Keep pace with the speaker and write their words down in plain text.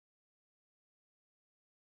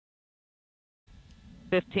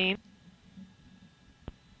15.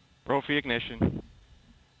 Roll for ignition.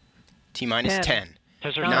 T-minus 10,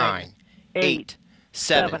 9, 8,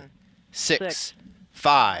 7, 6,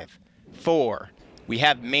 5, 4. We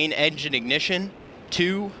have main engine ignition.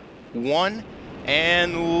 2, 1,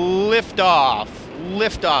 and liftoff.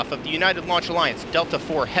 Liftoff of the United Launch Alliance Delta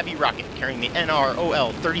IV Heavy rocket carrying the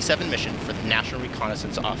NROL-37 mission for the National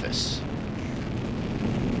Reconnaissance Office.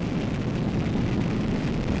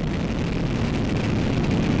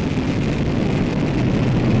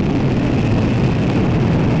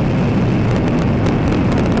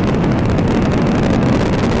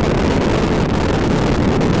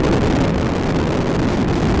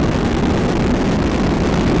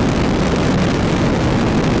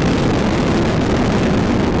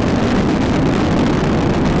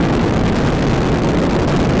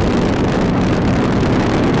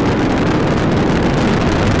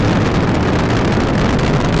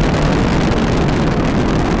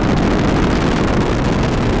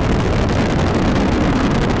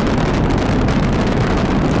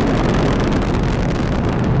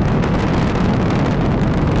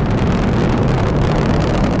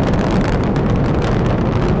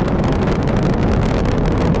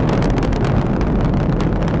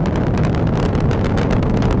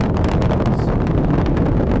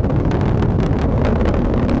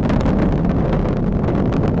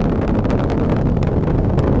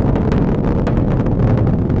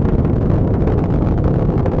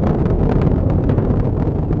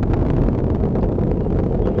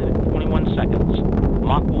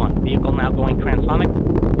 Vehicle now going transonic,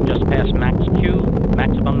 just past max Q,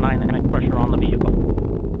 maximum dynamic pressure on the vehicle.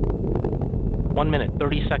 1 minute,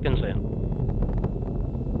 30 seconds in.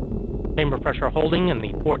 Chamber pressure holding in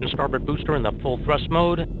the port and starboard booster in the full thrust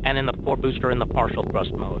mode, and in the fore booster in the partial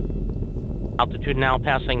thrust mode. Altitude now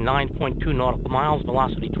passing 9.2 nautical miles,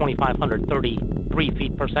 velocity 2,533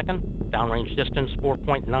 feet per second, downrange distance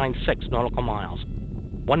 4.96 nautical miles.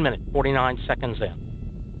 1 minute, 49 seconds in.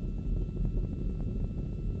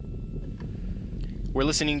 We're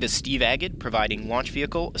listening to Steve Agid providing launch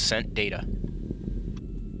vehicle ascent data.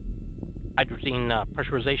 Hydrazine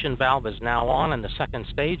pressurization valve is now on in the second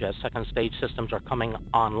stage as second stage systems are coming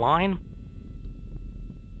online.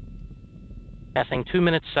 Passing 2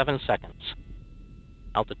 minutes, 7 seconds.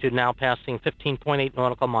 Altitude now passing 15.8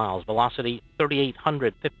 nautical miles, velocity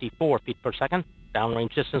 3,854 feet per second,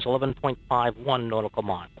 downrange distance 11.51 nautical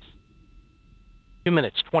miles. 2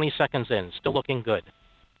 minutes, 20 seconds in, still looking good.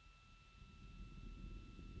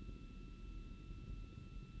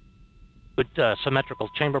 Good symmetrical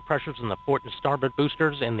chamber pressures in the port and starboard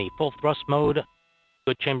boosters in the full thrust mode.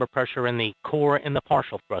 Good chamber pressure in the core in the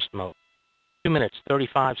partial thrust mode. 2 minutes,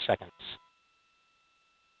 35 seconds.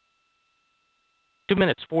 2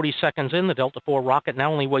 minutes, 40 seconds in, the Delta IV rocket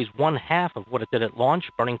now only weighs 1/2 of what it did at launch,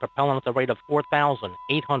 burning propellant at the rate of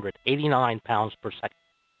 4,889 pounds per second.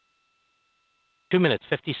 2 minutes,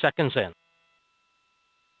 50 seconds in.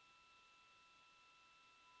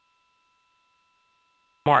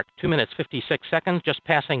 Mark, 2 minutes, 56 seconds, just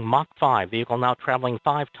passing Mach 5. Vehicle now traveling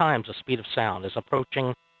 5 times the speed of sound, is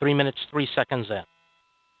approaching 3 minutes, 3 seconds in.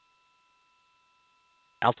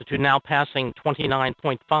 Altitude now passing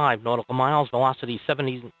 29.5 nautical miles, velocity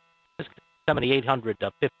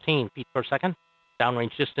 7,815 feet per second,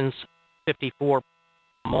 downrange distance 54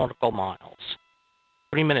 nautical miles.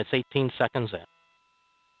 3 minutes, 18 seconds in.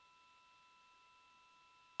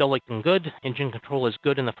 Still looking good. Engine control is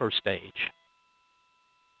good in the first stage.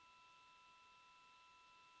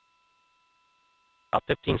 About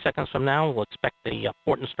 15 seconds from now, we'll expect the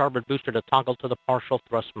port and starboard booster to toggle to the partial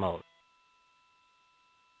thrust mode.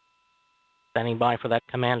 Standing by for that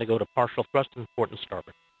command to go to partial thrust and port and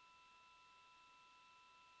starboard.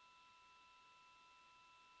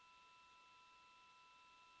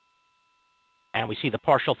 And we see the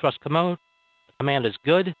partial thrust command. The command is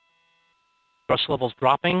good. Thrust levels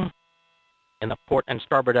dropping in the port and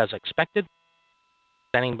starboard as expected.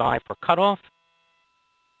 Standing by for cutoff.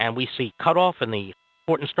 And we see cutoff in the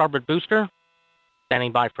port and starboard booster.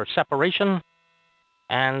 Standing by for separation.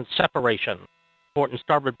 And separation. Port and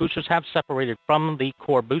starboard boosters have separated from the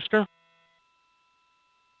core booster.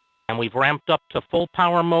 And we've ramped up to full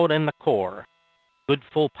power mode in the core. Good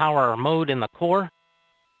full power mode in the core.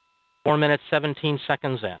 4 minutes, 17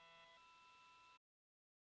 seconds in.